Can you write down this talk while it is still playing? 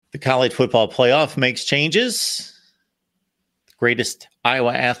college football playoff makes changes. Greatest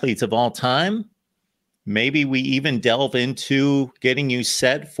Iowa athletes of all time. Maybe we even delve into getting you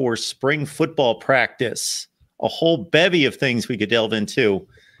set for spring football practice. A whole bevy of things we could delve into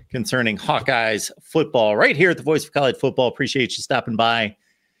concerning Hawkeyes football right here at the Voice of College Football. Appreciate you stopping by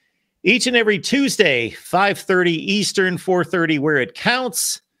each and every Tuesday, 5:30 Eastern, 4:30 where it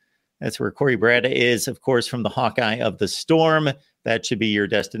counts. That's where Corey Brada is, of course, from the Hawkeye of the Storm. That should be your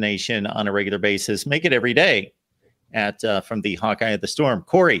destination on a regular basis. Make it every day at from the Hawkeye of the Storm.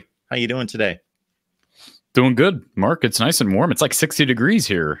 Corey, how you doing today? Doing good, Mark. It's nice and warm. It's like 60 degrees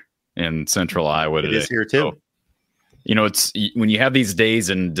here in central Iowa today. It is here too. So, it's when you have these days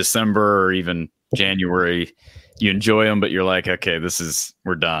in December or even January, you enjoy them, but you're like, okay,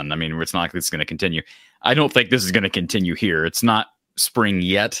 we're done. I mean, it's not like this is going to continue. I don't think this is going to continue here. It's not spring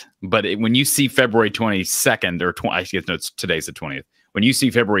yet, but when you see February 22nd or I guess today's the 20th. When you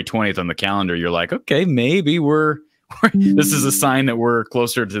see February 20th on the calendar, you're like, okay, maybe this is a sign that we're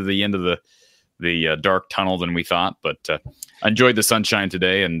closer to the end of the dark tunnel than we thought. But I enjoyed the sunshine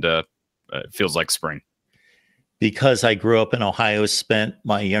today, and it feels like spring. Because I grew up in Ohio, spent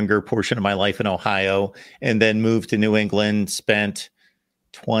my younger portion of my life in Ohio, and then moved to New England, spent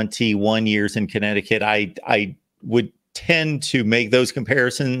 21 years in Connecticut. I would tend to make those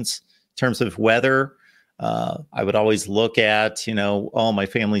comparisons in terms of weather. I would always look at, my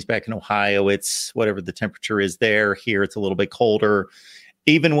family's back in Ohio. It's whatever the temperature is there. Here, it's a little bit colder.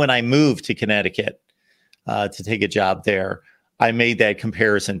 Even when I moved to Connecticut to take a job there, I made that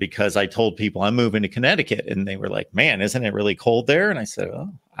comparison because I told people I'm moving to Connecticut, and they were like, man, isn't it really cold there? And I said,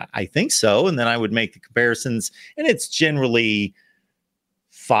 oh, I think so. And then I would make the comparisons, and it's generally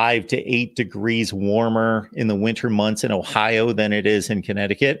 5 to 8 degrees warmer in the winter months in Ohio than it is in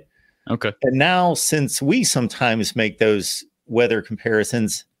Connecticut. Okay. And now, since we sometimes make those weather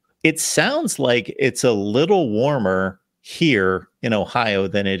comparisons, it sounds like it's a little warmer here in Ohio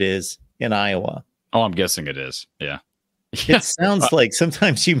than it is in Iowa. Oh, I'm guessing it is. Yeah. It sounds like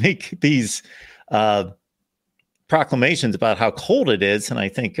sometimes you make these proclamations about how cold it is, and I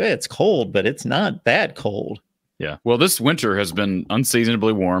think it's cold, but it's not that cold. Yeah. Well, this winter has been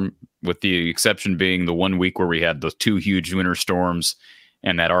unseasonably warm, with the exception being the 1 week where we had those 2 huge winter storms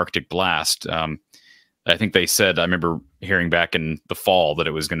and that Arctic blast. I think they said, I remember hearing back in the fall that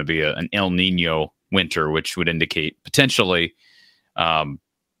it was going to be an El Nino winter, which would indicate potentially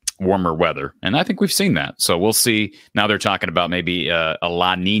warmer weather. And I think we've seen that. So we'll see. Now they're talking about maybe a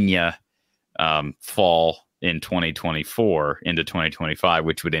La Nina fall in 2024 into 2025,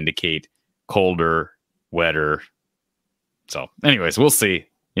 which would indicate colder, wetter. So anyways, we'll see.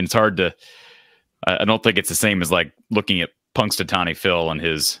 And it's hard to, I don't think it's the same as like looking at Punxsutawney Phil and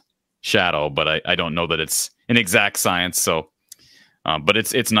his shadow, but I don't know that it's an exact science. So, but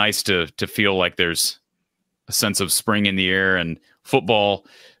it's nice to feel like there's a sense of spring in the air, and football,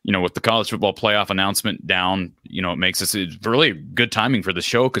 with the college football playoff announcement down, it makes it's really good timing for the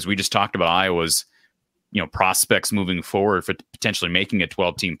show, because we just talked about Iowa's, prospects moving forward for potentially making a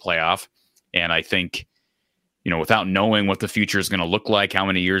 12-team playoff. And I think, without knowing what the future is going to look like, how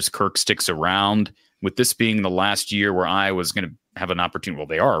many years Kirk sticks around, with this being the last year where Iowa's going to have an opportunity, well,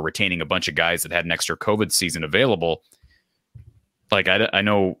 they are retaining a bunch of guys that had an extra COVID season available. Like, I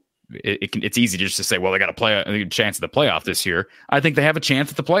know it's easy just to say, well, they got a chance at the playoff this year. I think they have a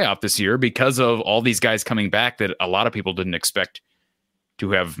chance at the playoff this year because of all these guys coming back that a lot of people didn't expect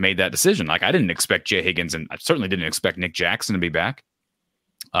to have made that decision. Like, I didn't expect Jay Higgins, and I certainly didn't expect Nick Jackson to be back.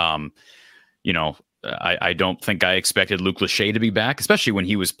 I don't think I expected Luke Lachey to be back, especially when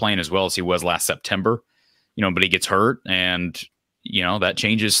he was playing as well as he was last September, but he gets hurt, and, that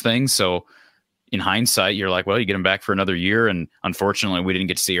changes things. So in hindsight, you're like, well, you get him back for another year. And unfortunately, we didn't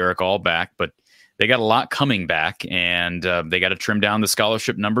get to see Eric All back, but they got a lot coming back, and they got to trim down the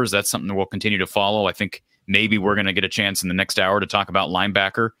scholarship numbers. That's something that we'll continue to follow. I think maybe we're going to get a chance in the next hour to talk about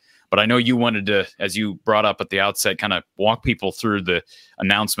linebacker. But I know you wanted to, as you brought up at the outset, kind of walk people through the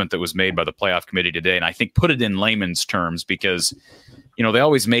announcement that was made by the playoff committee today. And I think put it in layman's terms, because, they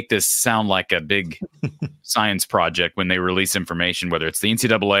always make this sound like a big science project when they release information, whether it's the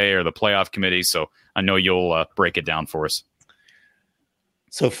NCAA or the playoff committee. So I know you'll break it down for us.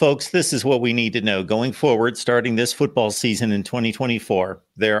 So, folks, this is what we need to know going forward, starting this football season in 2024.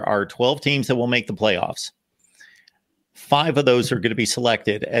 There are 12 teams that will make the playoffs. 5 of those are going to be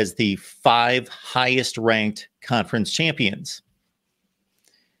selected as the 5 highest ranked conference champions.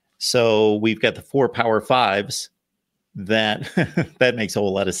 So we've got the 4 Power 5s. That makes a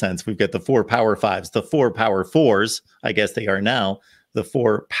whole lot of sense. We've got the 4 Power 5s, the 4 Power 4s, I guess they are now, the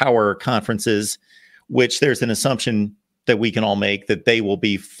 4 power conferences, which there's an assumption that we can all make, that they will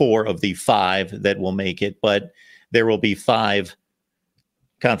be 4 of the 5 that will make it, but there will be 5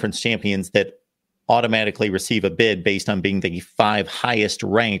 conference champions that automatically receive a bid based on being the 5 highest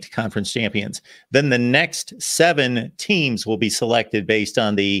ranked conference champions. Then the next 7 teams will be selected based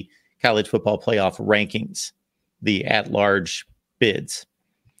on the college football playoff rankings, the at-large bids.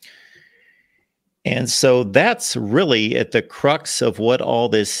 And so that's really at the crux of what all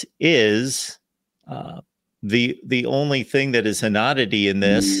this is. The only thing that is an oddity in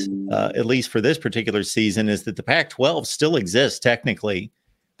this, at least for this particular season, is that the Pac-12 still exists technically.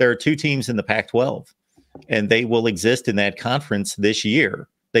 There are 2 teams in the Pac-12, and they will exist in that conference this year.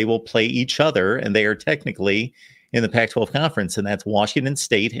 They will play each other, and they are technically in the Pac-12 conference, and that's Washington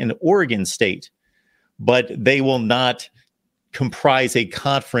State and Oregon State. But they will not comprise a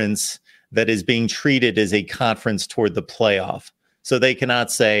conference that is being treated as a conference toward the playoff. So they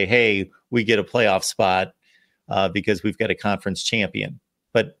cannot say, hey, we get a playoff spot because we've got a conference champion.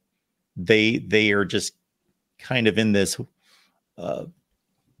 But they are just kind of in this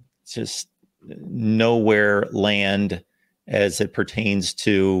just nowhere land as it pertains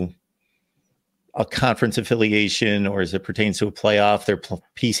to a conference affiliation or as it pertains to a playoff. They're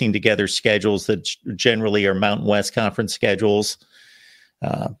piecing together schedules that generally are Mountain West Conference schedules.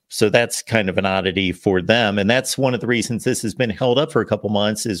 So that's kind of an oddity for them. And that's one of the reasons this has been held up for a couple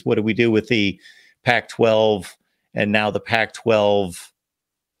months is what do we do with the Pac-12 and now the Pac-12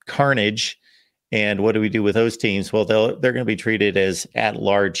 carnage? And what do we do with those teams? Well, they're going to be treated as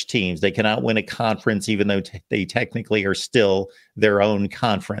at-large teams. They cannot win a conference, even though they technically are still their own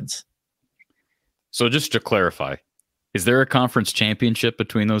conference. So just to clarify, is there a conference championship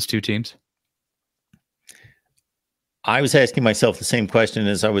between those 2 teams? I was asking myself the same question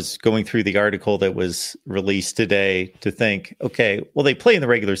as I was going through the article that was released today to think, okay, well, they play in the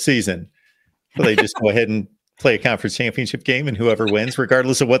regular season. Will they just go ahead and play a conference championship game and whoever wins,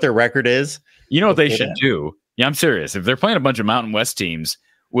 regardless of what their record is? You know what they should do? Yeah, I'm serious. If they're playing a bunch of Mountain West teams,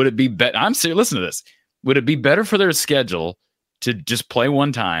 would it be better? I'm serious. Listen to this. Would it be better for their schedule to just play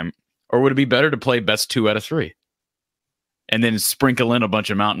one time, or would it be better to play best 2 out of 3 and then sprinkle in a bunch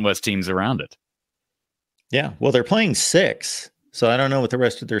of Mountain West teams around it? Yeah, well, they're playing 6, so I don't know what the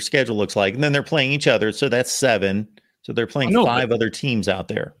rest of their schedule looks like. And then they're playing each other, so that's 7. So they're playing 5 other teams out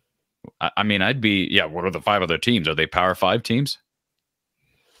there. I mean, what are the 5 other teams? Are they Power 5 teams?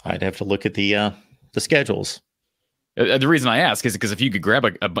 I'd have to look at the schedules. The reason I ask is because if you could grab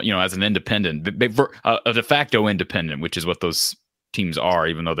as an independent, a de facto independent, which is what those teams are,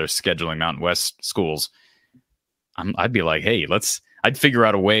 even though they're scheduling Mountain West schools, I'd be like, hey, I'd figure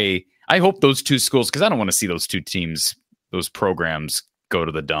out a way. I hope those 2 schools, because I don't want to see those 2 teams, those programs go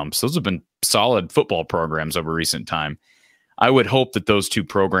to the dumps. Those have been solid football programs over recent time. I would hope that those 2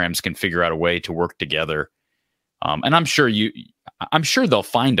 programs can figure out a way to work together. And I'm sure they'll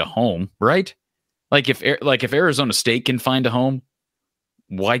find a home, right? Like if Arizona State can find a home,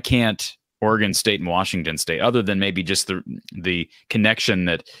 why can't Oregon State and Washington State, other than maybe just the connection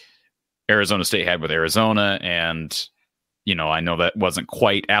that Arizona State had with Arizona? And, I know that wasn't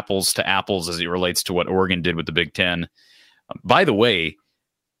quite apples to apples as it relates to what Oregon did with the Big Ten. By the way,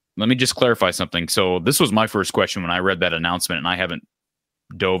 let me just clarify something. So this was my first question when I read that announcement, and I haven't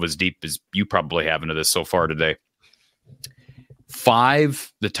dove as deep as you probably have into this so far today.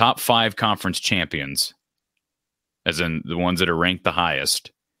 The top 5 conference champions, as in the ones that are ranked the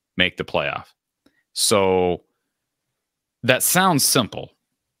highest, make the playoff. So that sounds simple,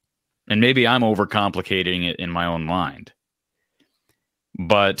 and maybe I'm overcomplicating it in my own mind.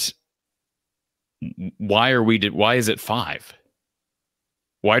 But why is it 5?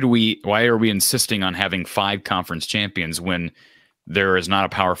 Why are we insisting on having 5 conference champions when there is not a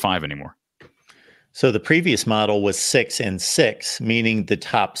Power 5 anymore? So the previous model was 6 and 6, meaning the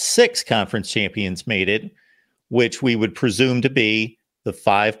top 6 conference champions made it, which we would presume to be the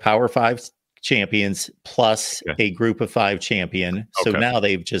 5 Power 5 champions plus a group of 5 champion. So now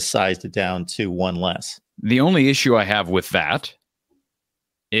they've just sized it down to 1 less. The only issue I have with that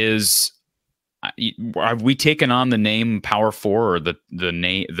is, have we taken on the name Power 4 or the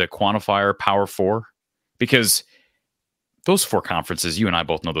quantifier Power 4? Because those 4 conferences, you and I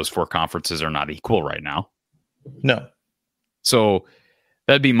both know those 4 conferences are not equal right now. No. So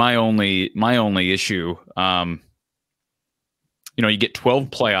that'd be my only issue. You get 12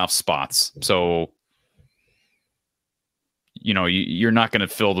 playoff spots. So, you're not going to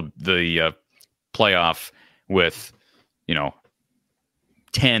fill the playoff with,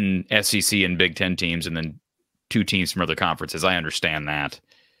 10 SEC and Big Ten teams and then 2 teams from other conferences. I understand that.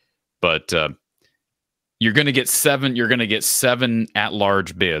 But you're going to get 7. You're going to get 7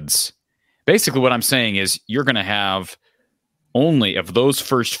 at-large bids. Basically, what I'm saying is you're going to have only of those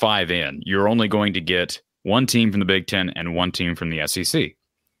first 5 in, you're only going to get one team from the Big Ten and one team from the SEC.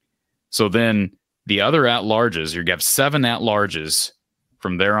 So then the other at-larges, you have 7 at-larges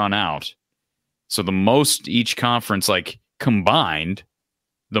from there on out. So the most each conference, like combined,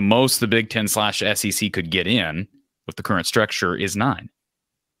 the most the Big Ten/SEC could get in with the current structure is 9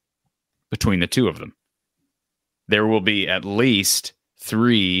 between the two of them. There will be at least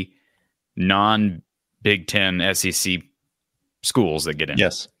 3 non-Big Ten SEC schools that get in.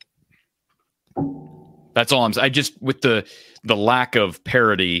 Yes. That's all I'm saying. I just, with the lack of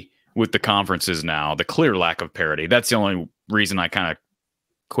parity with the conferences now, the clear lack of parity, that's the only reason I kind of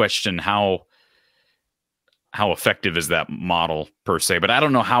question how effective is that model per se. But I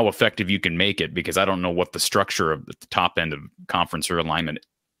don't know how effective you can make it, because I don't know what the structure of the top end of conference or alignment,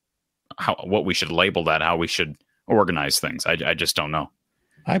 what we should label that, how we should organize things. I just don't know.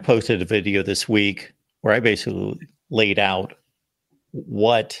 I posted a video this week where I basically laid out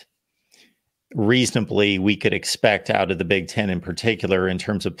what reasonably we could expect out of the Big Ten in particular in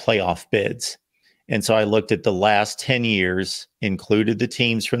terms of playoff bids. And so I looked at the last 10 years, included the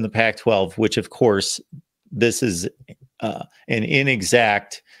teams from the Pac-12, which of course, this is an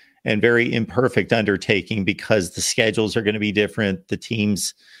inexact and very imperfect undertaking because the schedules are going to be different. The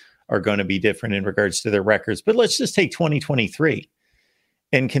teams are going to be different in regards to their records. But let's just take 2023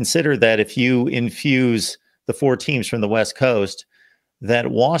 and consider that if you infuse the 4 teams from the West Coast,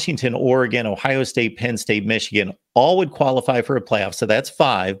 that Washington, Oregon, Ohio State, Penn State, Michigan all would qualify for a playoff. So that's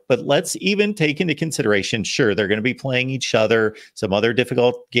 5. But let's even take into consideration, sure, they're going to be playing each other, some other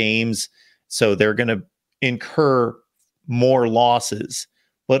difficult games. So they're going to incur more losses.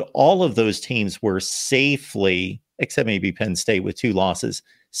 But all of those teams were safely, except maybe Penn State with 2 losses,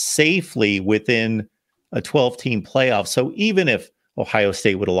 safely within a 12-team playoff. So even if Ohio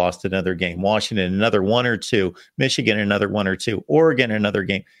State would have lost another game, Washington another 1 or 2, Michigan another 1 or 2, Oregon another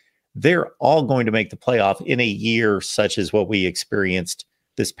game, they're all going to make the playoff in a year such as what we experienced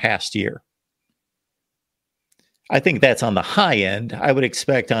this past year. I think that's on the high end. I would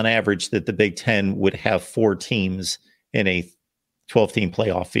expect on average that the Big Ten would have 4 teams in a 12-team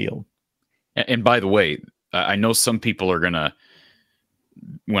playoff field. And by the way, I know some people are going to,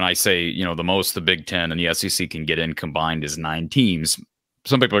 when I say, the most the Big Ten and the SEC can get in combined is 9 teams,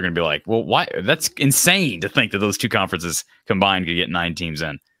 some people are going to be like, well, why? That's insane to think that those 2 conferences combined could get 9 teams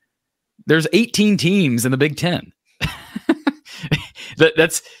in. There's 18 teams in the Big Ten.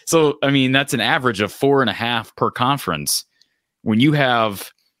 That's an average of 4.5 per conference. When you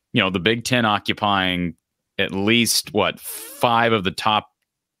have, the Big Ten occupying at least 5 of the top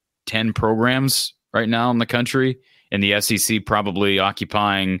 10 programs right now in the country, and the SEC probably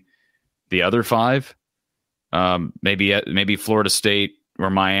occupying the other 5. Maybe Florida State or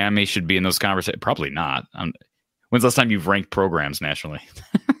Miami should be in those conversations. Probably not. When's the last time you've ranked programs nationally?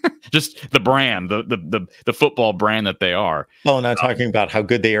 Just the brand, the football brand that they are. Oh, not talking about how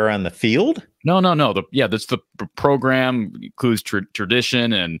good they are on the field? No. That's the program includes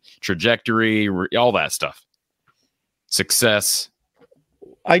tradition and trajectory, all that stuff. Success.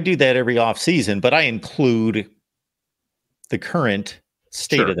 I do that every off season, but I include the current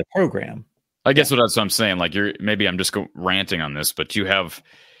state of the program. I guess what I'm saying, like maybe I'm just ranting on this, but you have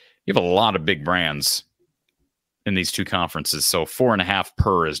a lot of big brands in these 2 conferences. So 4.5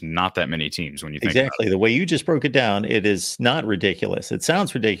 per is not that many teams when you think exactly the way you just broke it down. It is not ridiculous. It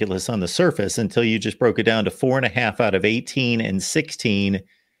sounds ridiculous on the surface until you just broke it down to 4.5 out of 18 and 16.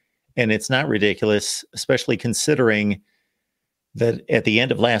 And it's not ridiculous, especially considering that at the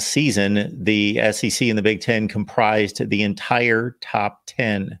end of last season, the SEC and the Big Ten comprised the entire top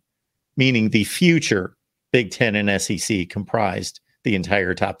 10, meaning the future Big Ten and SEC comprised the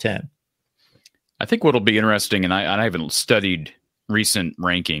entire top 10. I think what'll be interesting, and I haven't studied recent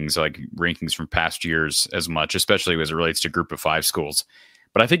rankings, like rankings from past years as much, especially as it relates to Group of 5 schools.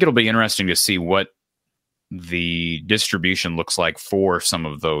 But I think it'll be interesting to see what the distribution looks like for some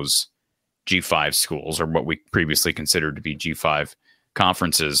of those G5 schools, or what we previously considered to be G5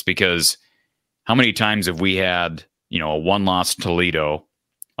 conferences, because how many times have we had, a 1-loss Toledo,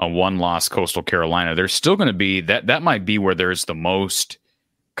 a 1-loss Coastal Carolina? There's still going to be that might be where there's the most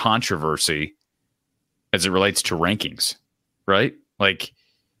controversy as it relates to rankings, right? Like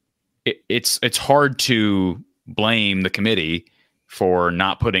it's hard to blame the committee for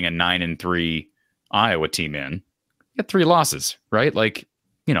not putting a 9-3 Iowa team in. You got 3 losses, right? Like,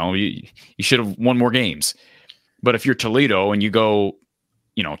 you should have won more games. But if you're Toledo and you go,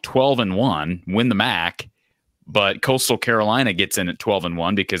 12-1, win the MAC, but Coastal Carolina gets in at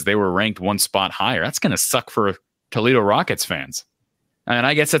 12-1 because they were ranked 1 spot higher, that's going to suck for Toledo Rockets fans. And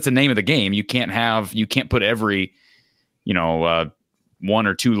I guess that's the name of the game. You can't put every 1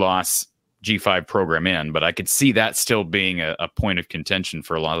 or 2 loss G5 program in, but I could see that still being a point of contention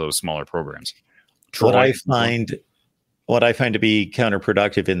for a lot of those smaller programs. What I find to be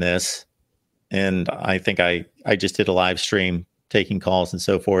counterproductive in this, and I think I just did a live stream taking calls and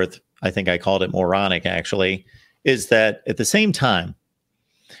so forth. I think I called it moronic, actually, is that at the same time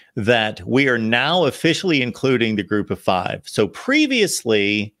that we are now officially including the group of 5. So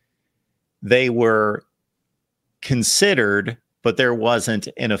previously they were considered, but there wasn't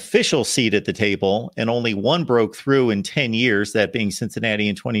an official seat at the table, and only one broke through in 10 years, that being Cincinnati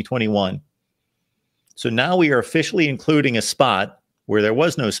in 2021. So now we are officially including a spot where there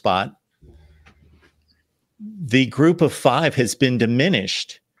was no spot. The group of 5 has been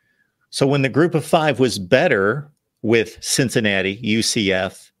diminished. So when the group of 5 was better with Cincinnati,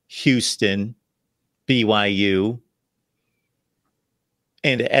 UCF, Houston, BYU,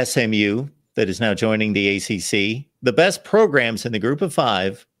 and SMU, that is now joining the ACC, the best programs in the group of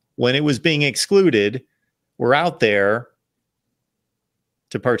 5, when it was being excluded, were out there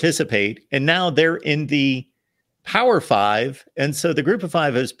to participate, and now they're in the Power 5, and so the group of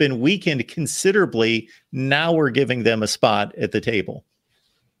 5 has been weakened considerably. Now we're giving them a spot at the table.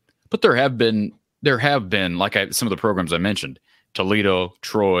 But there have been like some of the programs I mentioned, Toledo,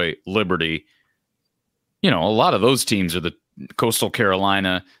 Troy, Liberty. A lot of those teams are the Coastal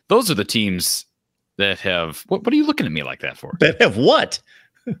Carolina. Those are the teams that have. What are you looking at me like that for? That have what?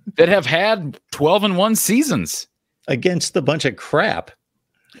 That have had 12-1 seasons against a bunch of crap.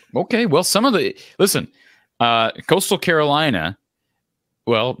 Okay, well, Coastal Carolina,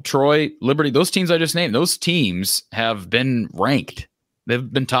 Troy, Liberty, those teams I just named, those teams have been ranked.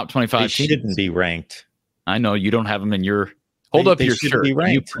 They've been top 25 they teams. Shouldn't be ranked. I know you don't have them in your. Hold up your shirt. Be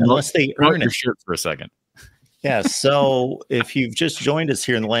ranked, unless they earn your shirt for a second. Yeah. So if you've just joined us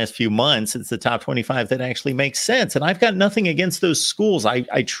here in the last few months, it's the top 25 that actually makes sense. And I've got nothing against those schools.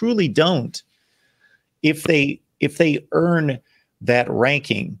 I truly don't. If they earn that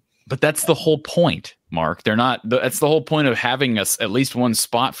ranking. But that's the whole point, Mark. They're not. That's the whole point of having at least one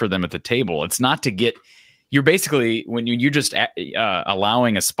spot for them at the table. It's not to get. You're basically when you're just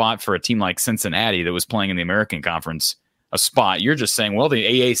allowing a spot for a team like Cincinnati that was playing in the American Conference, a spot. You're just saying, well, the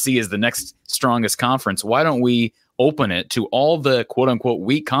AAC is the next strongest conference. Why don't we open it to all the quote unquote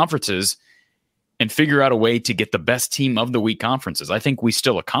weak conferences and figure out a way to get the best team of the weak conferences? I think we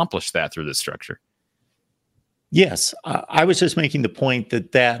still accomplish that through this structure. Yes, I was just making the point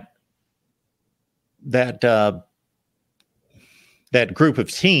that group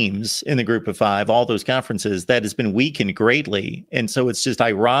of teams in the group of 5, all those conferences, that has been weakened greatly. And so it's just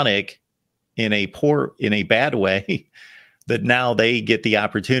ironic in a bad way that now they get the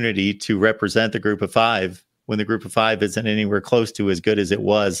opportunity to represent the group of 5 when the group of 5 isn't anywhere close to as good as it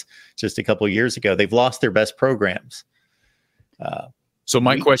was just a couple of years ago. They've lost their best programs. So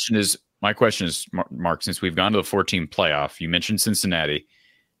my question is, Mark, since we've gone to the 14 playoff, you mentioned Cincinnati.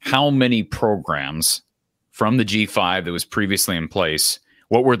 How many programs from the G5 that was previously in place,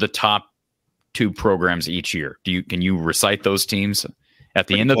 what were the top 2 programs each year? Can you recite those teams at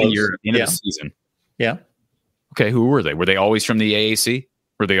the end of the year, end of the season? Yeah. Okay, who were they? Were they always from the AAC?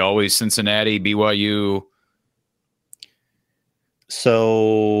 Were they always Cincinnati, BYU?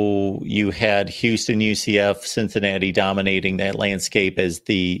 So you had Houston, UCF, Cincinnati dominating that landscape as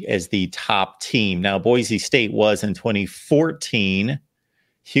the top team. Now, Boise State was in 2014.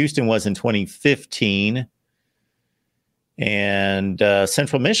 Houston was in 2015. And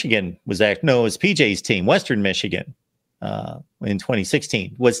Central Michigan was it was PJ's team. Western Michigan in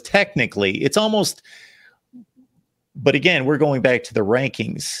 2016 was technically, it's almost, but again, we're going back to the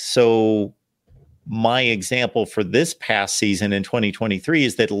rankings. So my example for this past season in 2023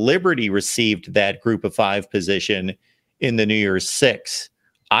 is that Liberty received that group of 5 position in the New Year's Six.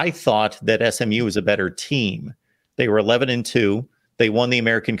 I thought that SMU was a better team. They were 11-2. They won the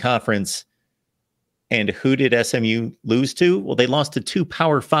American Conference. And who did SMU lose to? Well, they lost to 2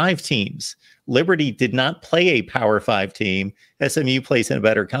 Power 5 teams. Liberty did not play a Power 5 team. SMU plays in a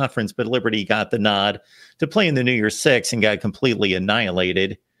better conference, but Liberty got the nod to play in the New Year's Six and got completely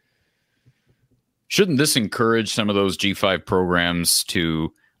annihilated. Shouldn't this encourage some of those G5 programs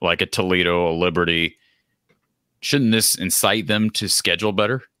to, like a Toledo, a Liberty, shouldn't this incite them to schedule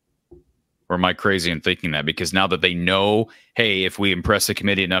better? Or am I crazy in thinking that? Because now that they know, hey, if we impress the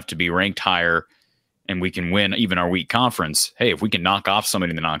committee enough to be ranked higher and we can win even our weak conference, hey, if we can knock off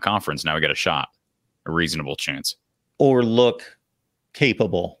somebody in the non-conference, now we got a shot, a reasonable chance. Or look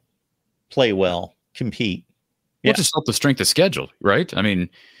capable, play well, compete. Well, just help the strength of schedule, right? I mean,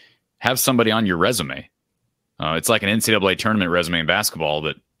 have somebody on your resume. It's like an NCAA tournament resume in basketball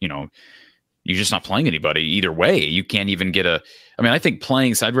that, you're just not playing anybody either way. You can't even get I think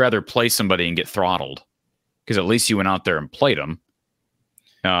I'd rather play somebody and get throttled, because at least you went out there and played them,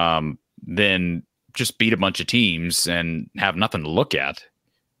 than just beat a bunch of teams and have nothing to look at.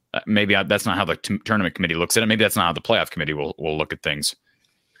 Maybe that's not how the tournament committee looks at it. Maybe that's not how the playoff committee will look at things.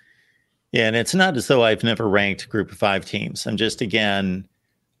 Yeah, and it's not as though I've never ranked group of 5 teams. I'm just, again,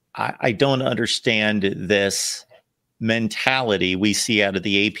 I don't understand this mentality we see out of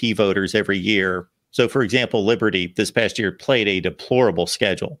the AP voters every year. So, for example, Liberty this past year played a deplorable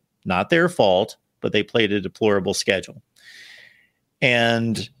schedule. Not their fault, but they played a deplorable schedule.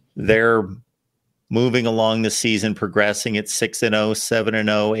 And they're moving along the season, progressing at 6-0,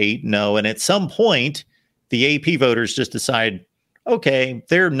 7-0, 8-0. And at some point, the AP voters just decide, okay,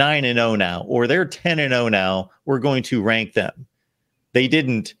 they're 9-0 now, or they're 10-0 now. We're going to rank them. They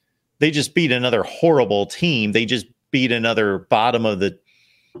just beat another horrible team. They just beat another bottom of the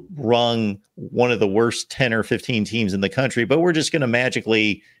rung, one of the worst 10 or 15 teams in the country. But we're just going to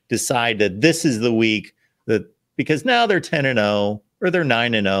magically decide that this is the week that, because now they're 10-0 or they're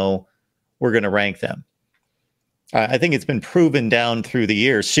 9-0, we're going to rank them. I think it's been proven down through the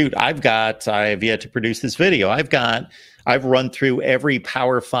years. Shoot, I have yet to produce this video. I've run through every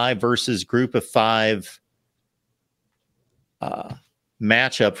Power 5 versus Group of 5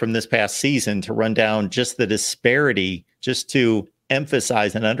 matchup from this past season to run down just the disparity, just to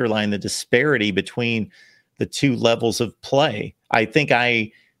emphasize and underline the disparity between the two levels of play. I think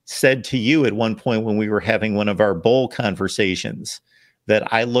I said to you at one point when we were having one of our bowl conversations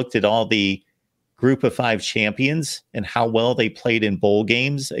that I looked at all the Group of 5 champions and how well they played in bowl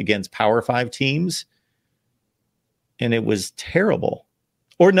games against Power 5 teams, and it was terrible.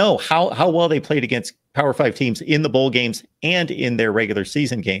 Or no, how well they played against Power 5 teams in the bowl games and in their regular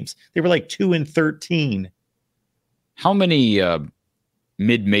season games. They were like 2-13. How many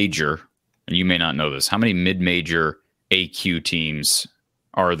mid-major, and you may not know this, how many mid-major AQ teams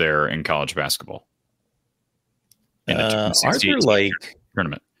are there in college basketball?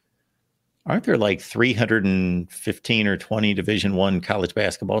 Aren't there like 315 or 20 Division I college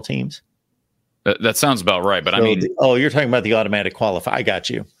basketball teams? That sounds about right. But you're talking about the automatic qualify. I got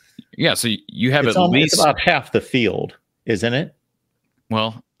you. Yeah. So you have it's about half the field, isn't it?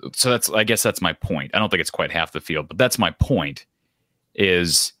 Well, so I guess that's my point. I don't think it's quite half the field, but that's my point.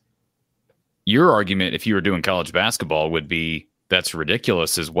 Is your argument, if you were doing college basketball, would be that's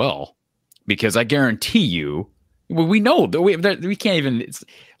ridiculous as well, because I guarantee you, we know that we can't even. It's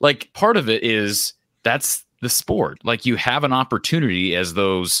like, part of it is that's the sport. Like, you have an opportunity as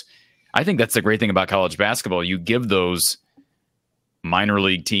those. I think that's the great thing about college basketball. You give those minor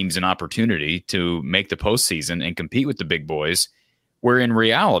league teams an opportunity to make the postseason and compete with the big boys, where in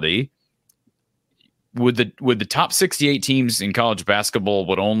reality, would the top 68 teams in college basketball,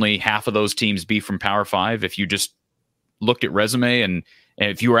 would only half of those teams be from Power 5 if you just looked at resume and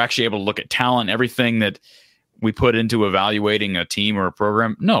if you were actually able to look at talent, everything that we put into evaluating a team or a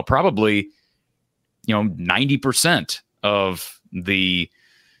program? No, probably 90% of the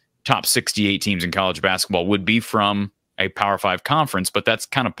top 68 teams in college basketball would be from a Power 5 conference, but that's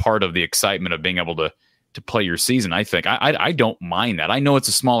kind of part of the excitement of being able to play your season. I think I don't mind that. I know it's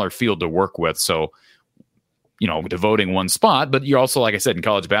a smaller field to work with, so devoting one spot, but you're also, like I said, in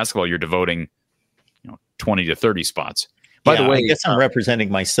college basketball, you're devoting 20 to 30 spots. By the way, I guess I'm representing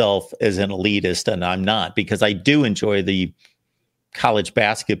myself as an elitist, and I'm not, because I do enjoy the college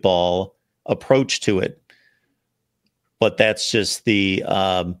basketball approach to it. But that's just the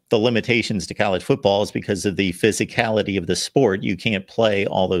limitations to college football is because of the physicality of the sport. You can't play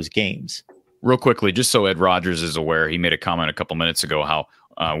all those games. Real quickly, just so Ed Rogers is aware, he made a comment a couple minutes ago how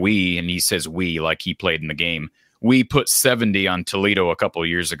and he says we, like he played in the game. We put 70 on Toledo a couple of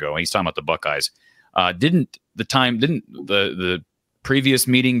years ago. He's talking about the Buckeyes. Didn't the previous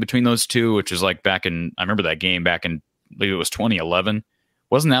meeting between those two, which is like I remember that game back in, I believe it was 2011.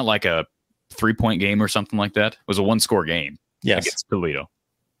 Wasn't that like a 3-point game or something like that? It was a 1-score game. Yes. Against Toledo.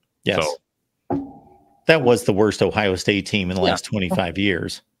 Yes. So, that was the worst Ohio State team in the last 25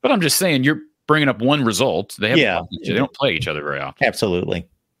 years. But I'm just saying, you're bringing up one result. They don't play each other very often. Absolutely.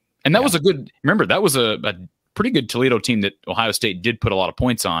 And that was that was a pretty good Toledo team that Ohio State did put a lot of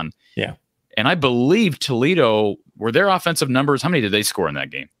points on. Yeah. And I believe Toledo, were their offensive numbers, how many did they score in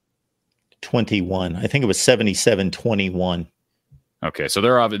that game? 21. I think it was 77-21. Okay, so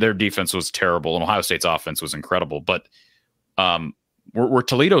their defense was terrible, and Ohio State's offense was incredible. But were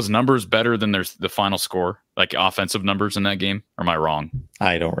Toledo's numbers better than the final score, like offensive numbers in that game? Or am I wrong?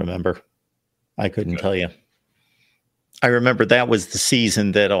 I don't remember. I couldn't tell you. I remember that was the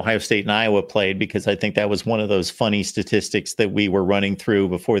season that Ohio State and Iowa played, because I think that was one of those funny statistics that we were running through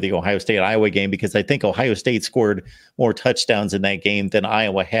before the Ohio State-Iowa game, because I think Ohio State scored more touchdowns in that game than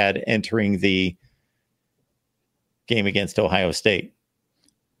Iowa had entering the game against Ohio State.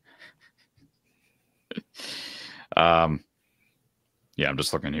 Yeah, I'm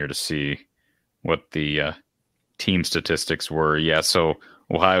just looking here to see what the team statistics were. Yeah, so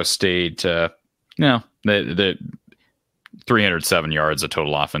Ohio State, the 307 yards of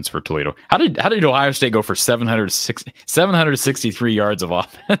total offense for Toledo. How did Ohio State go for 763 yards of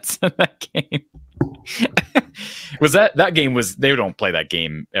offense in that game? Was that game was, they don't play that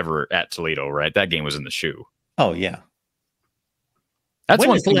game ever at Toledo, right? That game was in the shoe. Oh yeah. That's when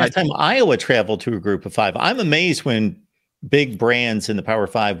one was the last time Iowa traveled to a group of 5? I'm amazed when big brands in the Power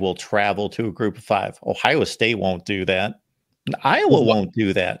 5 will travel to a group of 5. Ohio State won't do that. Iowa won't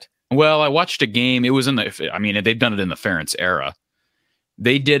do that. Well, I watched a game. It was they've done it in the Ferentz era.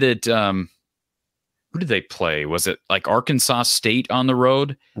 They did it. Who did they play? Was it like Arkansas State on the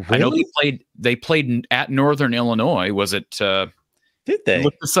road? Really? I know they played at Northern Illinois. Was it? Did they?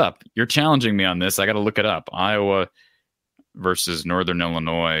 Look this up. You're challenging me on this. I got to look it up. Iowa versus Northern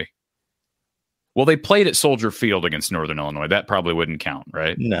Illinois. Well, they played at Soldier Field against Northern Illinois. That probably wouldn't count,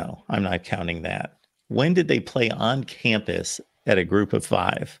 right? No, I'm not counting that. When did they play on campus at a group of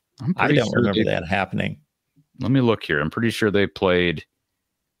 5? I don't remember that happening. Let me look here. I'm pretty sure they played.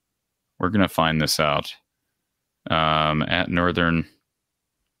 We're going to find this out. At Northern. Let's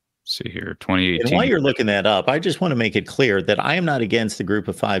see here, 2018. And while you're looking that up, I just want to make it clear that I am not against the group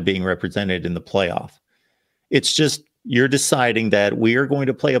of 5 being represented in the playoff. It's just you're deciding that we are going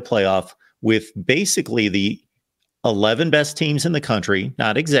to play a playoff with basically the 11 best teams in the country,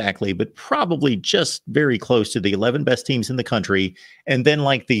 not exactly, but probably just very close to the 11 best teams in the country, and then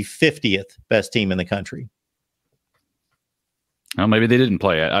like the 50th best team in the country. Well, maybe they didn't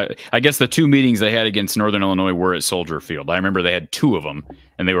play it. I guess the 2 meetings they had against Northern Illinois were at Soldier Field. I remember they had 2 of them,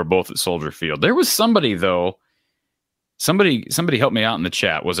 and they were both at Soldier Field. There was somebody, though. Somebody helped me out in the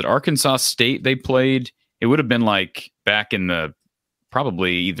chat. Was it Arkansas State they played? It would have been like back in the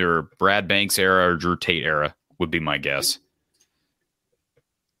probably either Brad Banks era or Drew Tate era, would be my guess.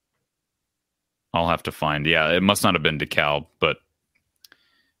 I'll have to find. Yeah, it must not have been DeKalb, but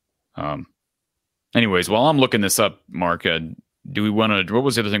anyways, while I'm looking this up, Mark, do we want to, what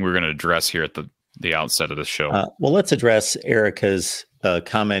was the other thing we were going to address here at the outset of the show? Well, let's address Erica's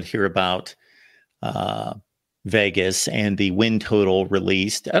comment here about Vegas and the win total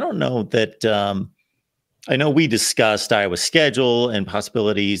released. I don't know that, I know we discussed Iowa's schedule and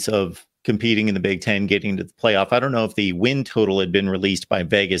possibilities of competing in the Big Ten, getting to the playoff. I don't know if the win total had been released by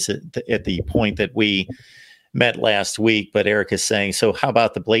Vegas at the point that we met last week, but Erica's saying, so how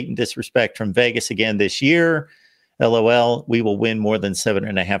about the blatant disrespect from Vegas again this year? LOL, we will win more than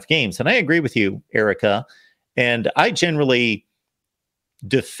 7.5 games. And I agree with you, Erica. And I generally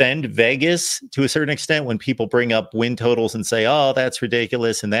defend Vegas to a certain extent when people bring up win totals and say, oh, that's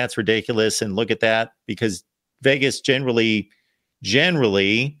ridiculous and look at that, because Vegas generally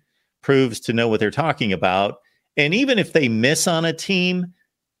proves to know what they're talking about. And even if they miss on a team,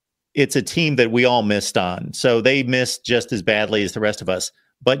 it's a team that we all missed on. So they missed just as badly as the rest of us.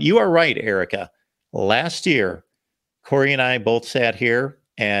 But you are right, Erica. Last year, Corey and I both sat here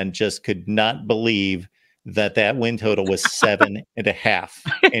and just could not believe that win total was 7.5.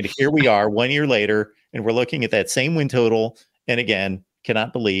 And here we are 1 year later, and we're looking at that same win total. And again,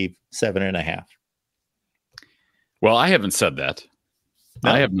 cannot believe 7.5. Well, I haven't said that.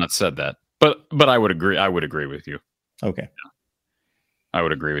 No. I have not said that, but I would agree. I would agree with you. Okay. I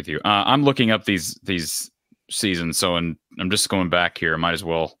would agree with you. I'm looking up these seasons. So, and I'm just going back here. I might as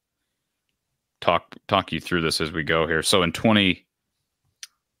well talk you through this as we go here. So in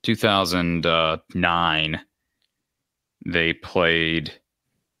 2009, they played,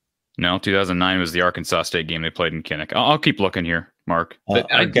 2009 was the Arkansas State game they played in Kinnick. I'll keep looking here, Mark.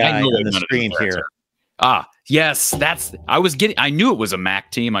 Our guy on the screen here. Yes, I knew it was a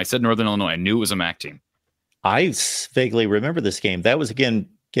MAC team. I said Northern Illinois. I knew it was a MAC team. I vaguely remember this game. That was again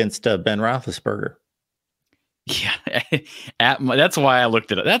against Ben Roethlisberger. Yeah, that's why I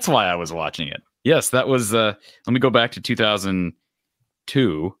looked at it. That's why I was watching it. Yes, that was, let me go back to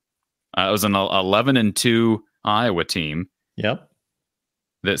 2002. It was an 11-2 Iowa team. Yep.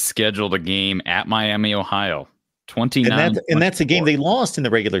 That scheduled a game at Miami, Ohio. 29. And that's a game they lost in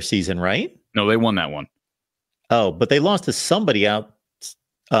the regular season, right? No, they won that one. Oh, but they lost to somebody out,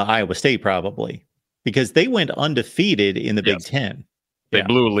 Iowa State probably, because they went undefeated in the Big Ten. They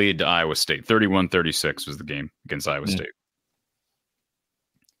blew a lead to Iowa State. 31-36 was the game against Iowa State.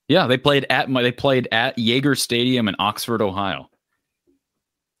 Yeah, they played at Yager Stadium in Oxford, Ohio.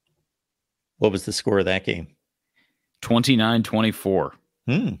 What was the score of that game? 29-24.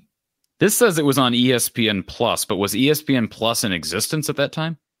 This says it was on ESPN Plus, but was ESPN Plus in existence at that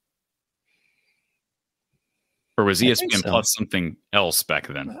time? Or was ESPN Plus something else back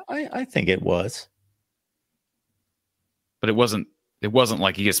then? I think it was. But it wasn't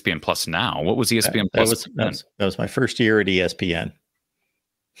like ESPN Plus now. What was ESPN Plus? That was my first year at ESPN.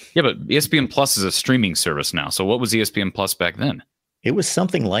 Yeah, but ESPN Plus is a streaming service now. So what was ESPN Plus back then? It was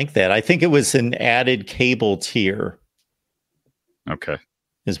something like that. I think it was an added cable tier. Okay.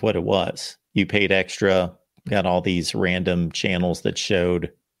 Is what it was. You paid extra, got all these random channels that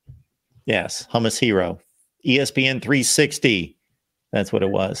showed, yes, Hummus Hero, ESPN 360. That's what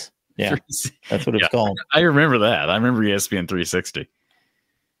it was. Yeah, that's what it's called. I remember that. I remember ESPN 360.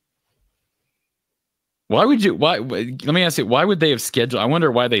 Let me ask you, why would they have scheduled? I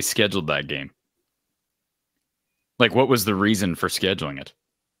wonder why they scheduled that game. Like, what was the reason for scheduling it?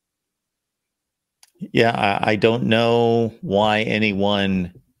 Yeah, I don't know why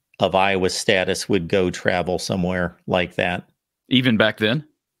anyone of Iowa status would go travel somewhere like that. Even back then?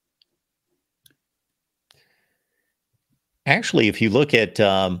 Actually, if you look at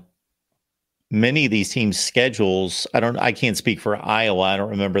many of these teams' schedules, I can't speak for Iowa. I don't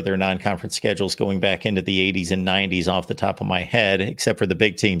remember their non-conference schedules going back into the 80s and 90s off the top of my head, except for the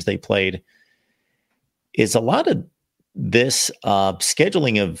big teams they played. Is a lot of this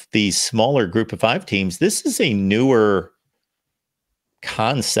scheduling of these smaller group of 5 teams. This is a newer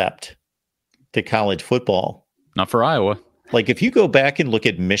concept to college football. Not for Iowa. Like if you go back and look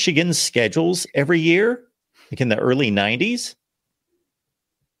at Michigan's schedules every year, like in the early 90s,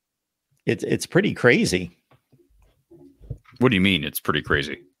 it's pretty crazy. What do you mean it's pretty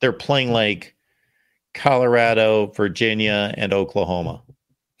crazy? They're playing like Colorado, Virginia, and Oklahoma.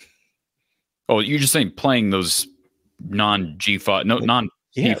 Oh, you're just saying playing those non-G5,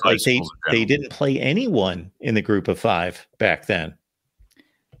 yeah, like they didn't play anyone in the group of 5 back then.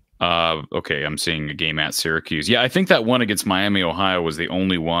 Okay, I'm seeing a game at Syracuse. Yeah, I think that one against Miami, Ohio was the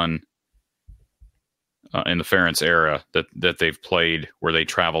only one in the Ferentz era that they've played where they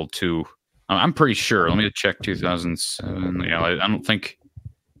traveled to. I'm pretty sure. Let me check 2007. Yeah, I don't think.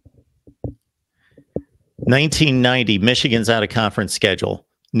 1990, Michigan's out of conference schedule.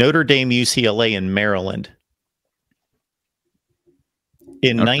 Notre Dame, UCLA, and Maryland.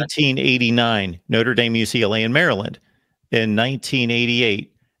 In 1989, Notre Dame, UCLA, and Maryland. In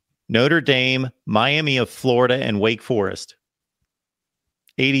 1988, Notre Dame, Miami of Florida, and Wake Forest.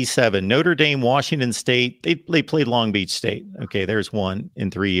 87, Notre Dame, Washington State. They played Long Beach State. Okay, there's one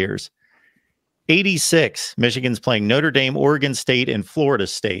in 3 years. 86, Michigan's playing Notre Dame, Oregon State, and Florida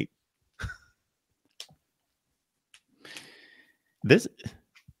State.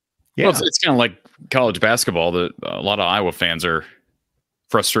 Well, it's kind of like college basketball that a lot of Iowa fans are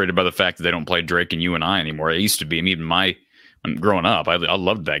frustrated by the fact that they don't play Drake and UNI anymore. It used to be, even growing up, I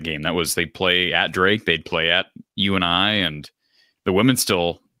loved that game. They'd play at Drake, they'd play at UNI, and the women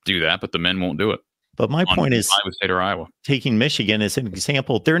still do that, but the men won't do it. But my point is, Iowa State or Iowa. Taking Michigan as an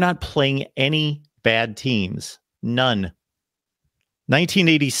example, they're not playing any bad teams. None.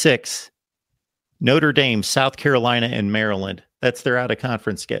 1986, Notre Dame, South Carolina, and Maryland. That's their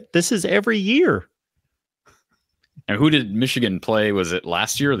out-of-conference get. This is every year. And who did Michigan play? Was it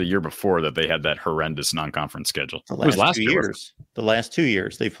last year or the year before that they had that horrendous non-conference schedule? The last 2 years. The last 2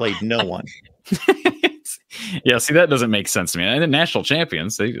 years, they played no one. Yeah, see, that doesn't make sense to me. And the national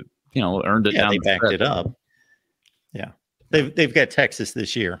champions, they earned it. Yeah, they backed it up. Yeah, they've got Texas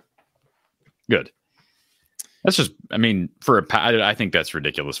this year. Good. That's just, I think that's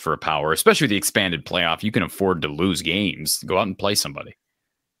ridiculous for a power, especially the expanded playoff. You can afford to lose games. Go out and play somebody.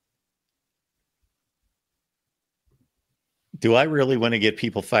 Do I really want to get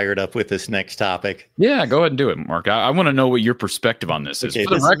people fired up with this next topic? Yeah, go ahead and do it, Mark. I want to know what your perspective on this is. Okay,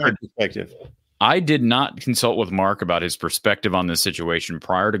 for the record, perspective. I did not consult with Mark about his perspective on this situation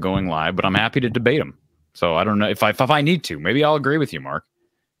prior to going live, but I'm happy to debate him. So I don't know if I need to. Maybe I'll agree with you, Mark.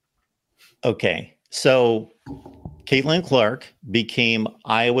 Okay, so Caitlin Clark became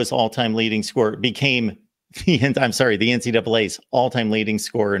Iowa's all-time leading scorer. Became the NCAA's all-time leading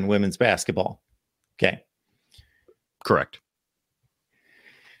scorer in women's basketball. Okay, correct.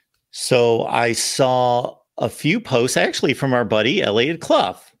 So I saw a few posts actually from our buddy Elliot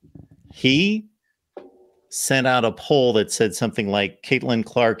Clough. He sent out a poll that said something like Caitlin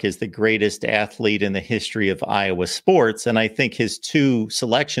Clark is the greatest athlete in the history of Iowa sports. And I think his 2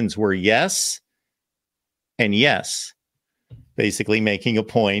 selections were yes and yes, basically making a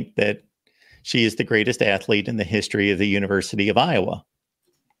point that she is the greatest athlete in the history of the University of Iowa.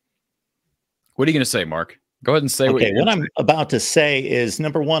 What are you going to say, Mark? Go ahead and say Okay, what I'm about to say is,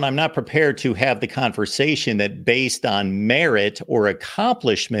 number one, I'm not prepared to have the conversation that based on merit or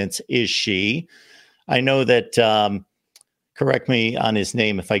accomplishments is she. I know that, correct me on his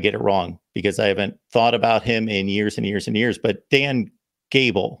name if I get it wrong, because I haven't thought about him in years and years and years, but Dan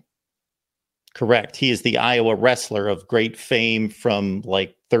Gable, correct. He is the Iowa wrestler of great fame from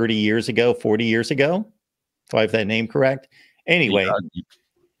like 30 years ago, 40 years ago. Do I have that name correct? Anyway.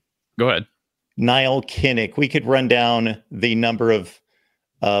 Go ahead. Niall Kinnick. We could run down the number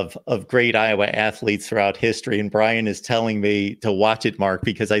of great Iowa athletes throughout history, and Brian is telling me to watch it, Mark,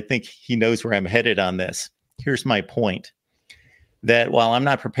 because I think he knows where I'm headed on this. Here's my point: that while I'm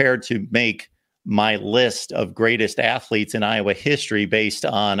not prepared to make my list of greatest athletes in Iowa history based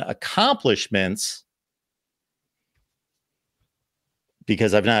on accomplishments,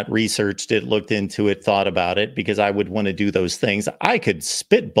 because I've not researched it, looked into it, thought about it, because I would want to do those things, I could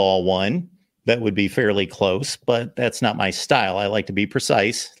spitball one that would be fairly close, but that's not my style. I like to be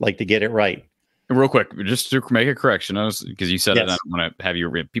precise, like to get it right. Real quick, just to make a correction, because you said Yes. it, I don't want to have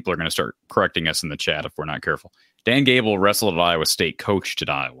people are going to start correcting us in the chat if we're not careful. Dan Gable wrestled at Iowa State, coached at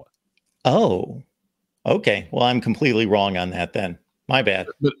Iowa. Oh, okay. Well, I'm completely wrong on that then. My bad.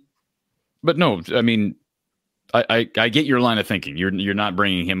 But no, I mean, I get your line of thinking. You're not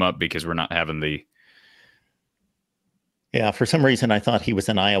bringing him up because we're not having the. Yeah, for some reason I thought he was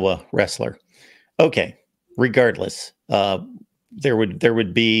an Iowa wrestler. Okay, regardless, there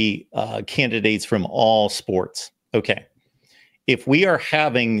would be candidates from all sports. Okay, if we are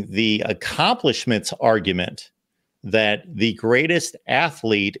having the accomplishments argument that the greatest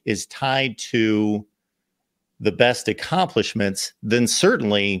athlete is tied to the best accomplishments, then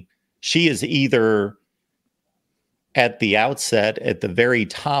certainly she is either at the outset, at the very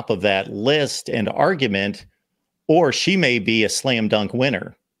top of that list and argument, or she may be a slam dunk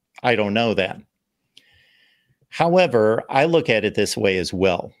winner. I don't know that. However, I look at it this way as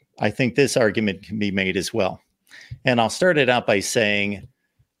well. I think this argument can be made as well. And I'll start it out by saying,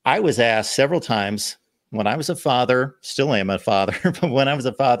 I was asked several times when I was a father, still am a father, but when I was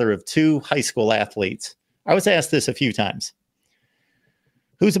a father of 2 high school athletes, I was asked this a few times.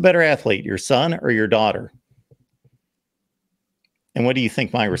 Who's a better athlete, your son or your daughter? And what do you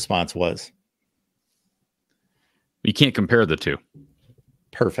think my response was? You can't compare the two.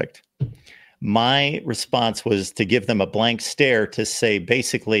 Perfect. My response was to give them a blank stare to say,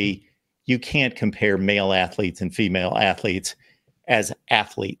 basically, you can't compare male athletes and female athletes as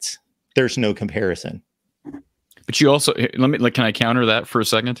athletes. There's no comparison. But you also, can I counter that for a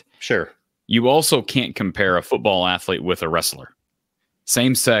second? Sure. You also can't compare a football athlete with a wrestler.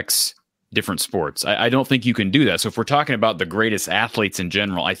 Same sex, different sports. I don't think you can do that. So if we're talking about the greatest athletes in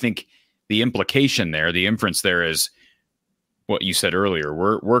general, I think the implication there, the inference there is what you said earlier.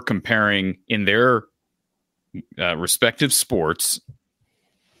 We're comparing in their respective sports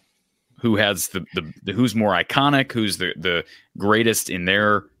who has the who's more iconic, who's the greatest in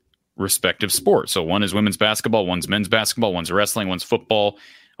their respective sport. So one is women's basketball, one's men's basketball, one's wrestling, one's football.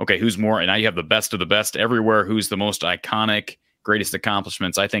 Okay, who's more? And now you have the best of the best everywhere. Who's the most iconic, greatest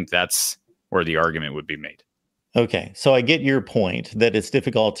accomplishments? I think that's where the argument would be made. Okay, so I get your point that it's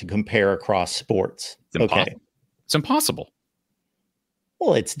difficult to compare across sports. Okay, it's impossible.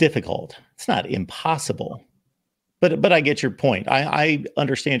 Well, it's difficult. It's not impossible. But I get your point. I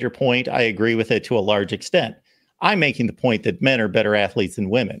understand your point. I agree with it to a large extent. I'm making the point that men are better athletes than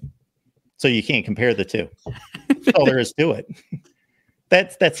women. So you can't compare the two. That's all there is to it.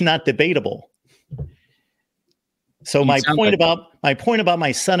 That's not debatable. So my point about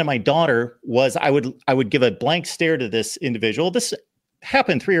my son and my daughter was I would give a blank stare to this individual. This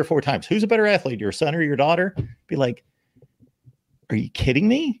happened 3 or 4 times. Who's a better athlete, your son or your daughter? Be like, are you kidding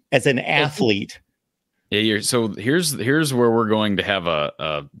me? As an athlete. Yeah, so here's where we're going to have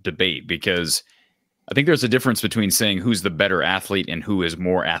a debate, because I think there's a difference between saying who's the better athlete and who is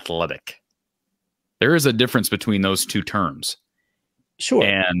more athletic. There is a difference between those two terms. Sure.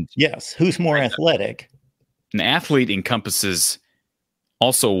 And yes, who's more athletic? An athlete encompasses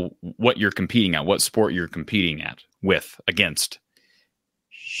also what you're competing at, what sport you're competing against.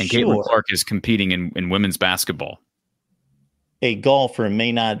 And Sure. Caitlin Clark is competing in women's basketball. A golfer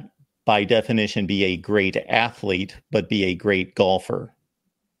may not, by definition, be a great athlete, but be a great golfer.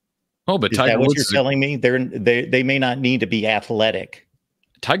 Oh, but is Tiger that what Woods you're telling me? They may not need to be athletic.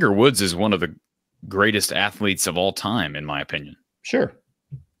 Tiger Woods is one of the greatest athletes of all time, in my opinion. Sure.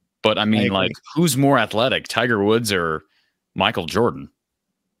 But I mean, who's more athletic, Tiger Woods or Michael Jordan?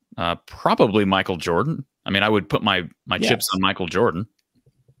 Probably Michael Jordan. I mean, I would put my chips on Michael Jordan.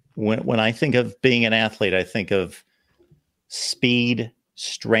 When I think of being an athlete, I think of speed,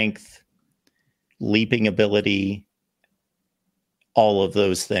 strength, leaping ability, all of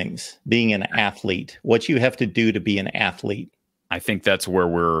those things, being an athlete, what you have to do to be an athlete. I think that's where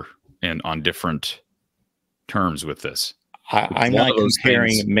we're on different terms with this. I'm not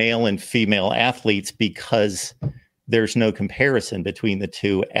comparing male and female athletes because there's no comparison between the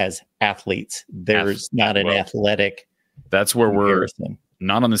two as athletes. There's not an athletic. That's where comparison. We're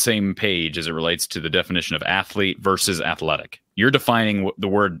not on the same page as it relates to the definition of athlete versus athletic. You're defining the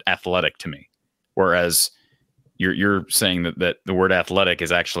word athletic to me, whereas you're saying that the word athletic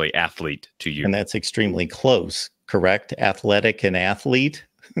is actually athlete to you. And that's extremely close, correct? Athletic and athlete.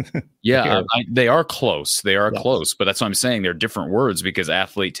 Yeah, they are close. They are close, but that's what I'm saying. They're different words because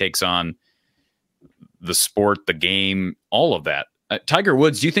athlete takes on the sport, the game, all of that. Tiger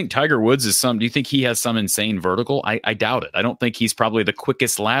Woods, do you think Tiger Woods do you think he has some insane vertical? I doubt it. I don't think he's probably the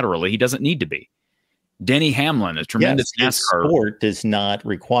quickest laterally. He doesn't need to be. Denny Hamlin, a tremendous NASCAR. Sport does not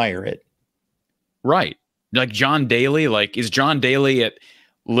require it. Right. Like John Daly, is John Daly at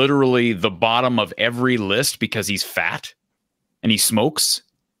literally the bottom of every list because he's fat and he smokes?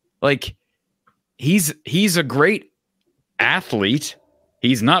 Like he's a great athlete.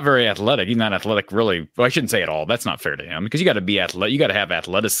 He's not very athletic. He's not athletic, really. Well, I shouldn't say at all. That's not fair to him because you got to be athletic. You got to have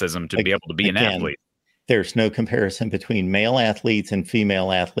athleticism to be able to be an athlete. There's no comparison between male athletes and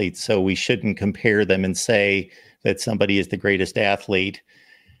female athletes, so we shouldn't compare them and say that somebody is the greatest athlete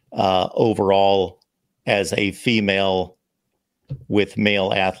overall as a female with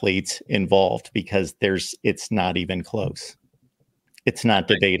male athletes involved because it's not even close. It's not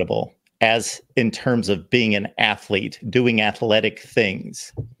debatable. As in terms of being an athlete, doing athletic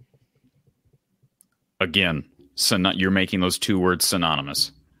things. Again, you're making those two words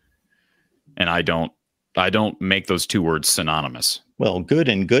synonymous. And I don't make those two words synonymous. Well, good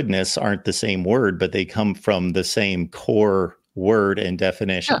and goodness aren't the same word, but they come from the same core word and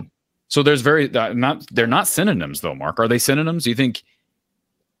definition. Yeah. So there's they're not synonyms though, Mark. Are they synonyms? Do you think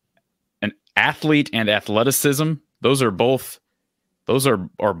an athlete and athleticism, those are both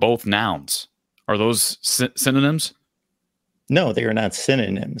nouns? Are those synonyms? No, they are not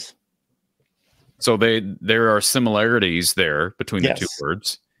synonyms. So there are similarities there between the two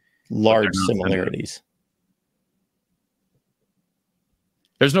words. Large similarities.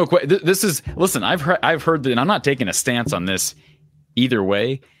 There's no question. Listen, I've heard that, and I'm not taking a stance on this either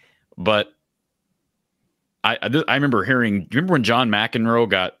way, but I remember hearing. Remember when John McEnroe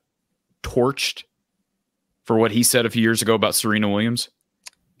got torched for what he said a few years ago about Serena Williams?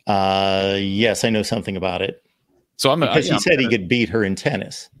 Yes, I know something about it. So he said he could beat her in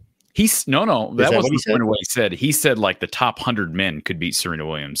tennis. That wasn't the point of what he said. He said like the top 100 men could beat Serena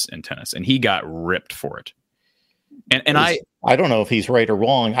Williams in tennis, and he got ripped for it. And I don't know if he's right or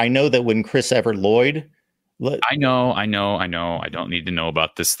wrong. I know that when Chris Evert Lloyd. I know. I don't need to know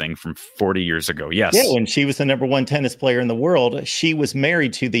about this thing from 40 years ago. Yes. Yeah, when she was the number one tennis player in the world, she was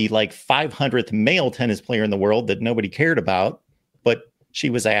married to the 500th male tennis player in the world that nobody cared about. But she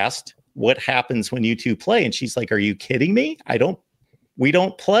was asked, what happens when you two play? And she's like, are you kidding me? We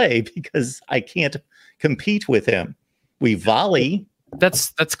don't play because I can't compete with him. We volley.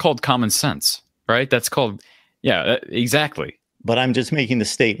 That's called common sense, right? That's called, yeah, exactly. But I'm just making the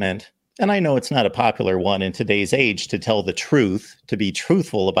statement. And I know it's not a popular one in today's age to tell the truth, to be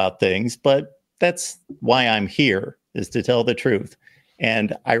truthful about things, but that's why I'm here, is to tell the truth.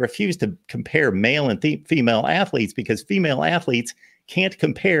 And I refuse to compare male and female athletes because female athletes can't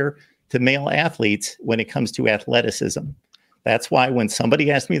compare to male athletes when it comes to athleticism. That's why when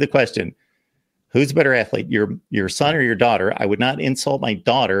somebody asked me the question, who's a better athlete, your son or your daughter, I would not insult my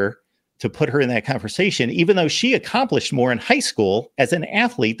daughter to put her in that conversation, even though she accomplished more in high school as an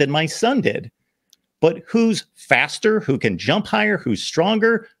athlete than my son did. But who's faster, who can jump higher, who's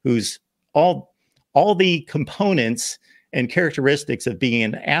stronger, who's all the components and characteristics of being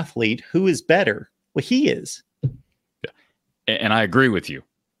an athlete, who is better? Well, he is. And I agree with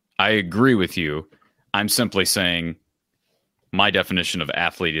you. I'm simply saying my definition of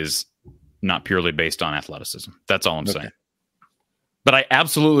athlete is not purely based on athleticism. That's all I'm saying. But I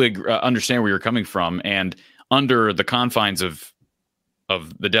absolutely understand where you're coming from, and under the confines of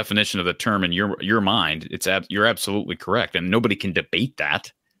the definition of the term in your mind, you're absolutely correct, and nobody can debate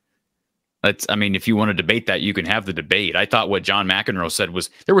that. If you want to debate that, you can have the debate. I thought what John McEnroe said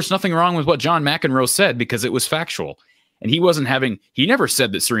there was nothing wrong with what John McEnroe said because it was factual, and he never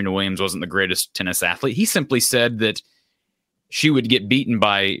said that Serena Williams wasn't the greatest tennis athlete. He simply said that she would get beaten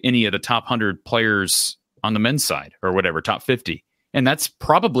by any of the top 100 players on the men's side or whatever, top 50. And that's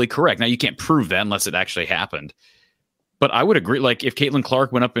probably correct. Now, you can't prove that unless it actually happened. But I would agree, if Caitlin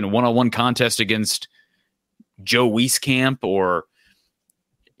Clark went up in a one-on-one contest against Joe Wieskamp or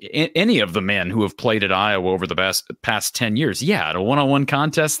any of the men who have played at Iowa over the past 10 years. Yeah, at a one-on-one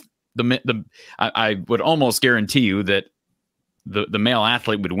contest, I would almost guarantee you that the male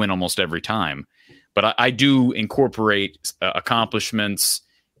athlete would win almost every time. But I do incorporate accomplishments,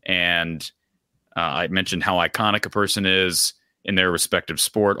 and I mentioned how iconic a person is in their respective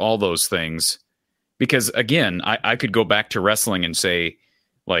sport, all those things. Because, again, I could go back to wrestling and say,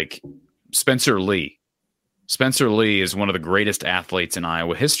 like, Spencer Lee. Spencer Lee is one of the greatest athletes in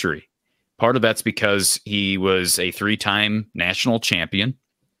Iowa history. Part of that's because he was a 3-time national champion.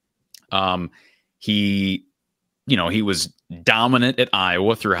 He was dominant at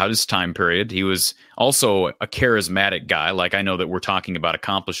Iowa throughout his time period. He was also a charismatic guy. Like, I know that we're talking about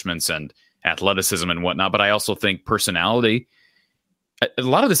accomplishments and athleticism and whatnot, but I also think personality, a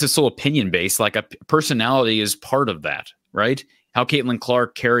lot of this is so opinion based. Like, a personality is part of that, right? How Caitlin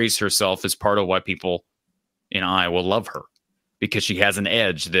Clark carries herself is part of why people in Iowa love her, because she has an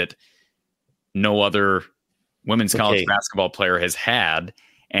edge that no other women's college basketball player has had.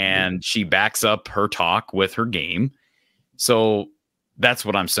 And she backs up her talk with her game. So that's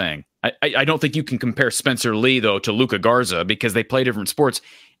what I'm saying. I don't think you can compare Spencer Lee, though, to Luka Garza, because they play different sports.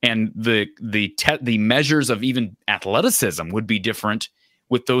 And the measures of even athleticism would be different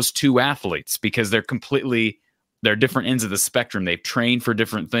with those two athletes, because they're different ends of the spectrum. They've trained for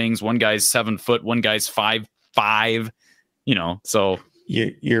different things. One guy's 7 foot, one guy's 5'5", so.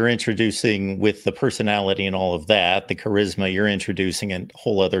 You're introducing, with the personality and all of that, the charisma, you're introducing a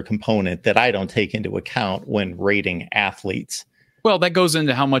whole other component that I don't take into account when rating athletes. Well, that goes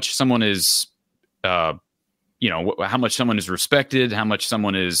into how much someone is, how much someone is respected, how much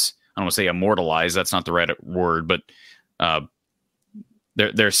someone is, I don't want to say immortalized. That's not the right word, but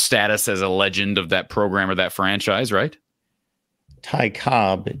their status as a legend of that program or that franchise, right? Ty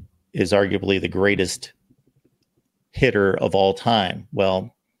Cobb is arguably the greatest hitter of all time.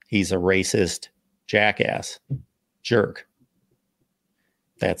 Well, he's a racist jackass, jerk.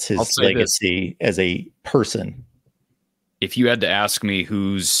 That's his legacy as a person. If you had to ask me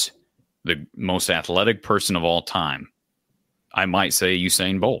who's the most athletic person of all time, I might say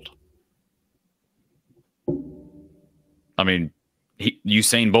Usain Bolt. I mean,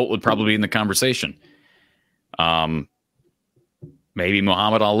 Usain Bolt would probably be in the conversation. Maybe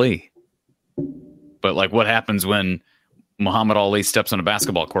Muhammad Ali. But, like, what happens when Muhammad Ali steps on a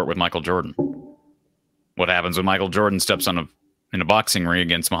basketball court with Michael Jordan? What happens when Michael Jordan steps in a boxing ring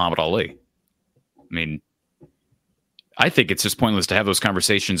against Muhammad Ali? I mean, I think it's just pointless to have those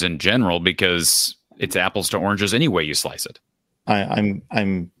conversations in general, because it's apples to oranges any way you slice it.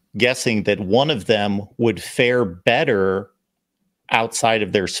 I'm guessing that one of them would fare better outside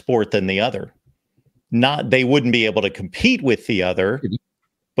of their sport than the other. They wouldn't be able to compete with the other,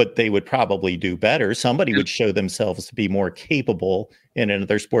 but they would probably do better. Somebody would show themselves to be more capable in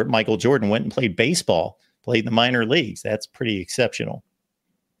another sport. Michael Jordan went and played baseball, played in the minor leagues. That's pretty exceptional.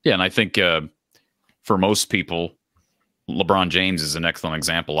 Yeah, and I think for most people, LeBron James is an excellent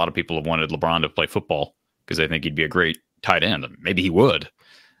example. A lot of people have wanted LeBron to play football because they think he'd be a great tight end. Maybe he would.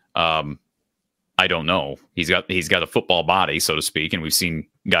 I don't know. He's got a football body, so to speak, and we've seen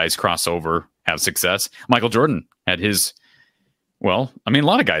guys cross over, have success. Michael Jordan had his. Well, I mean, a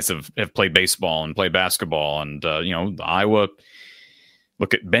lot of guys have played baseball and played basketball, and Iowa.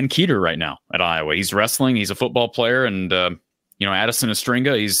 Look at Ben Keeter right now at Iowa. He's wrestling. He's a football player, and Addison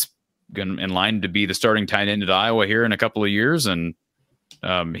Estringa. He's in line to be the starting tight end at Iowa here in a couple of years, and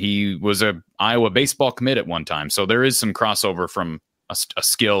he was a Iowa baseball commit at one time. So there is some crossover from a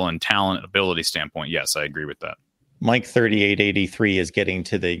skill and talent and ability standpoint. Yes, I agree with that. Mike 3883 is getting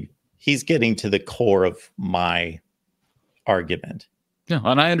to the core of my argument. Yeah,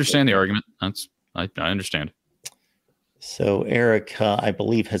 and I understand the argument. I understand. So Erica, I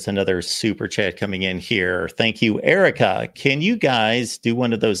believe, has another super chat coming in here. Thank you, Erica. Can you guys do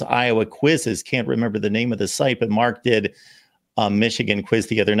one of those Iowa quizzes? Can't remember the name of the site, but Mark did a Michigan quiz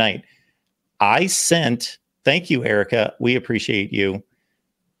the other night. Thank you, Erica. We appreciate you.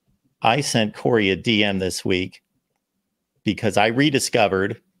 I sent Corey a DM this week because I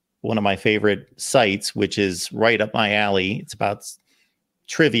rediscovered one of my favorite sites, which is right up my alley. It's about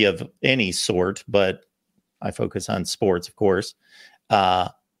trivia of any sort, but I focus on sports, of course.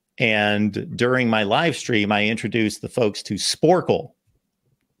 And during my live stream, I introduced the folks to Sporkle.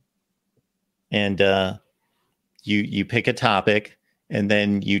 And you pick a topic, and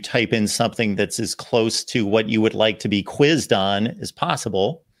then you type in something that's as close to what you would like to be quizzed on as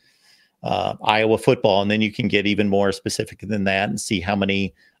possible. Iowa football, and then you can get even more specific than that and see how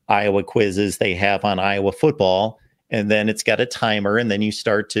many Iowa quizzes they have on Iowa football. And then it's got a timer, and then you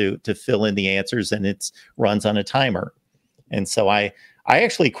start to fill in the answers, and it runs on a timer. And so I I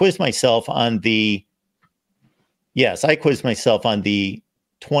actually quizzed myself on the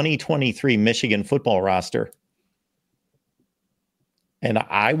 2023 Michigan football roster. And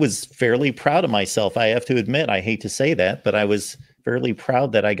I was fairly proud of myself. I have to admit, I hate to say that, but I was fairly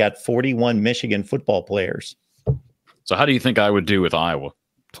proud that I got 41 Michigan football players. So how do you think I would do with Iowa?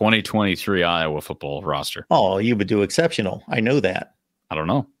 2023 Iowa football roster. Oh, you would do exceptional. I know that. I don't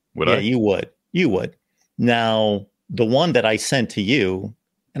know. Would I? Yeah, you would. You would. Now, the one that I sent to you,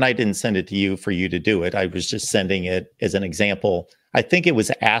 and I didn't send it to you for you to do it. I was just sending it as an example. I think it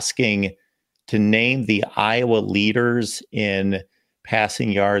was asking to name the Iowa leaders in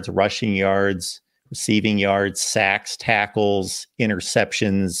passing yards, rushing yards, receiving yards, sacks, tackles,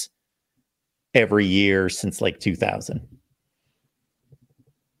 interceptions every year since like 2000.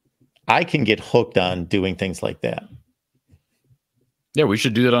 I can get hooked on doing things like that. Yeah, we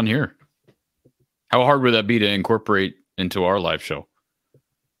should do that on here. How hard would that be to incorporate into our live show?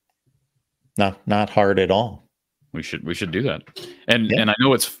 Not hard at all. We should do that. And I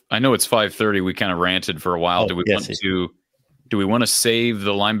know it's 5:30. We kind of ranted for a while. Do we want to save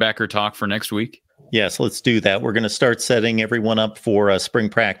the linebacker talk for next week? Yes, let's do that. We're going to start setting everyone up for spring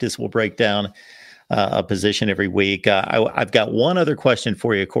practice. We'll break down a position every week. I've got one other question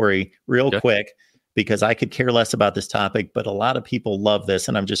for you, Corey, real quick, because I could care less about this topic, but a lot of people love this,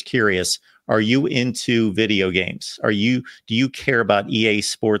 and I'm just curious. Are you into video games? Do you care about EA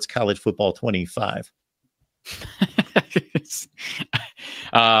Sports College Football 25?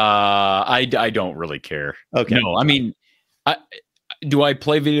 I don't really care. Okay. No, I mean, do I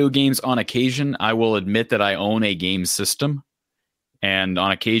play video games on occasion? I will admit that I own a game system, and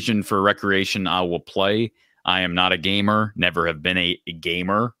on occasion for recreation, I will play. I am not a gamer, never have been a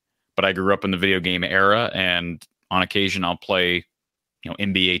gamer, but I grew up in the video game era, and on occasion I'll play,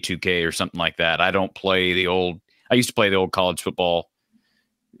 NBA 2K or something like that. I don't play I used to play the old college football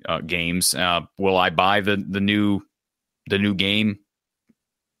games. Will I buy the new game?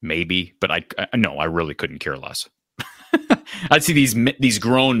 Maybe, but I really couldn't care less. I see these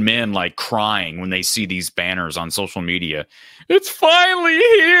grown men like crying when they see these banners on social media. It's finally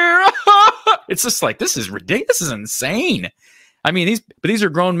here. It's just like, this is ridiculous. This is insane. I mean, these are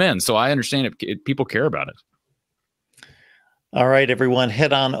grown men, so I understand if people care about it. All right, everyone,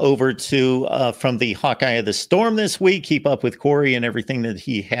 head on over to from the Hawkeye of the Storm this week. Keep up with Corey and everything that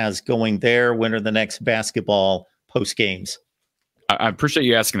he has going there. When are the next basketball post games? I appreciate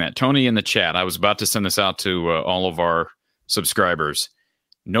you asking that. Tony in the chat, I was about to send this out to all of our subscribers.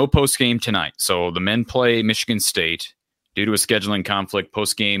 No post game tonight. So the men play Michigan State. Due to a scheduling conflict,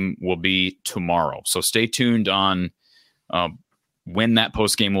 post game will be tomorrow. So stay tuned on when that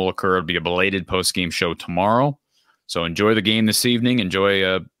post game will occur. It'll be a belated post game show tomorrow. So enjoy the game this evening.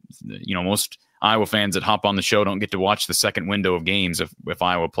 Enjoy, most Iowa fans that hop on the show don't get to watch the second window of games if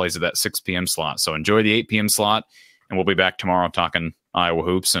Iowa plays at that 6 p.m. slot. So enjoy the 8 p.m. slot, and we'll be back tomorrow talking Iowa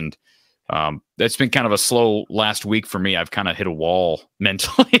hoops. And that's been kind of a slow last week for me. I've kind of hit a wall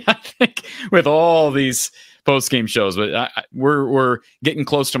mentally, I think, with all these post-game shows. But we're getting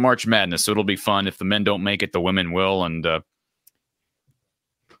close to March Madness, so it'll be fun. If the men don't make it, the women will. And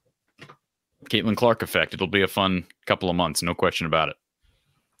Caitlin Clark effect. It'll be a fun couple of months, no question about it.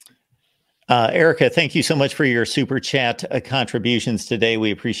 Erica, thank you so much for your super chat contributions today.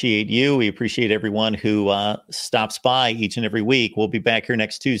 We appreciate you. We appreciate everyone who stops by each and every week. We'll be back here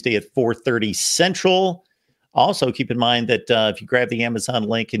next Tuesday at 4:30 Central. Also, keep in mind that if you grab the Amazon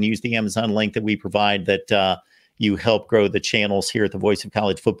link and use the Amazon link that we provide, that you help grow the channels here at the Voice of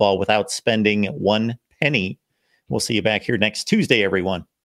College Football without spending one penny. We'll see you back here next Tuesday, everyone.